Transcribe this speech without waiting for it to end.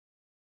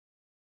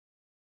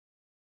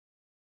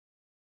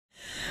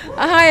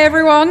Hi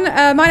everyone,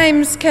 my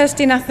name's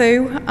Kirsty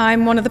Nathoo.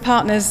 I'm one of the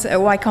partners at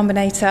Y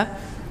Combinator,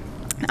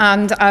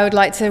 and I would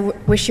like to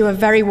wish you a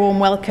very warm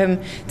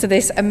welcome to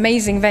this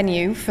amazing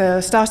venue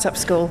for Startup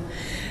School.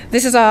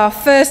 This is our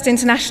first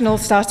international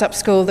startup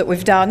school that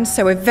we've done,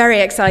 so we're very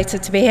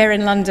excited to be here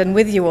in London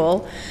with you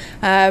all.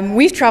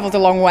 We've travelled a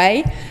long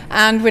way,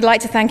 and we'd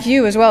like to thank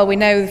you as well. We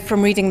know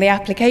from reading the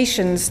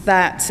applications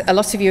that a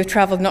lot of you have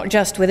travelled not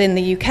just within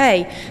the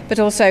UK, but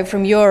also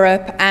from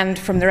Europe and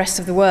from the rest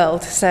of the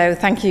world. So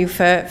thank you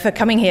for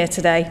coming here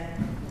today.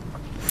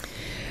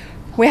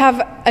 We have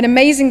an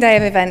amazing day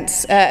of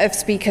events, of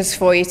speakers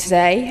for you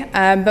today,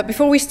 but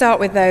before we start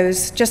with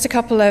those, just a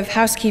couple of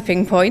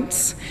housekeeping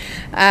points.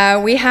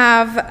 We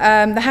have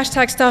the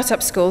hashtag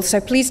Startup School, so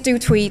please do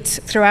tweet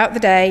throughout the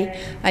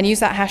day and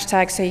use that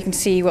hashtag so you can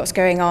see what's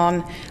going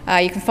on.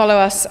 You can follow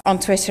us on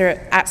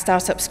Twitter at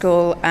Startup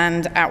School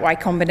and at Y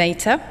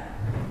Combinator.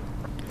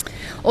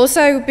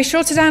 Also, be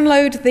sure to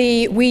download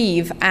the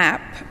Weave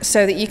app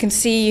so that you can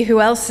see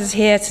who else is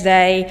here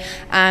today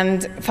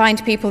and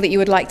find people that you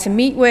would like to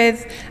meet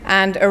with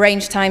and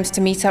arrange times to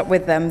meet up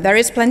with them. There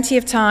is plenty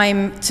of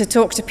time to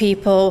talk to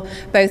people,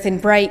 both in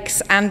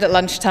breaks and at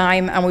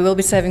lunchtime, and we will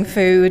be serving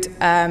food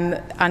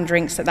and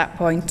drinks at that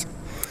point.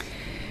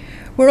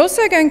 We're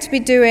also going to be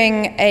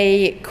doing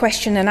a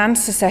question and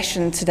answer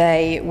session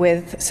today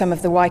with some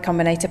of the Y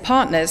Combinator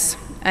partners,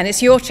 and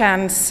it's your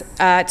chance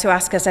to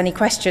ask us any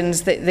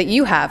questions that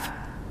you have.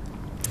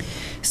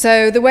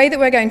 So the way that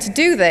we're going to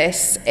do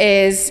this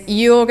is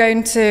you're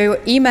going to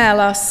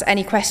email us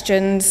any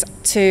questions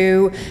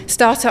to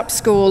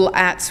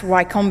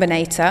startupschool@Y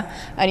Combinator,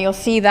 and you'll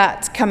see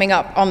that coming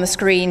up on the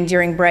screen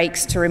during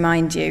breaks to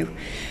remind you.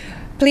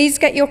 Please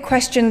get your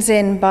questions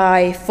in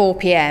by 4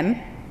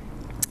 p.m.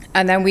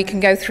 and then we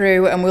can go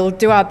through and we'll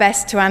do our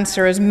best to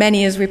answer as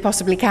many as we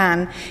possibly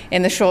can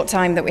in the short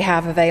time that we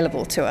have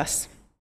available to us.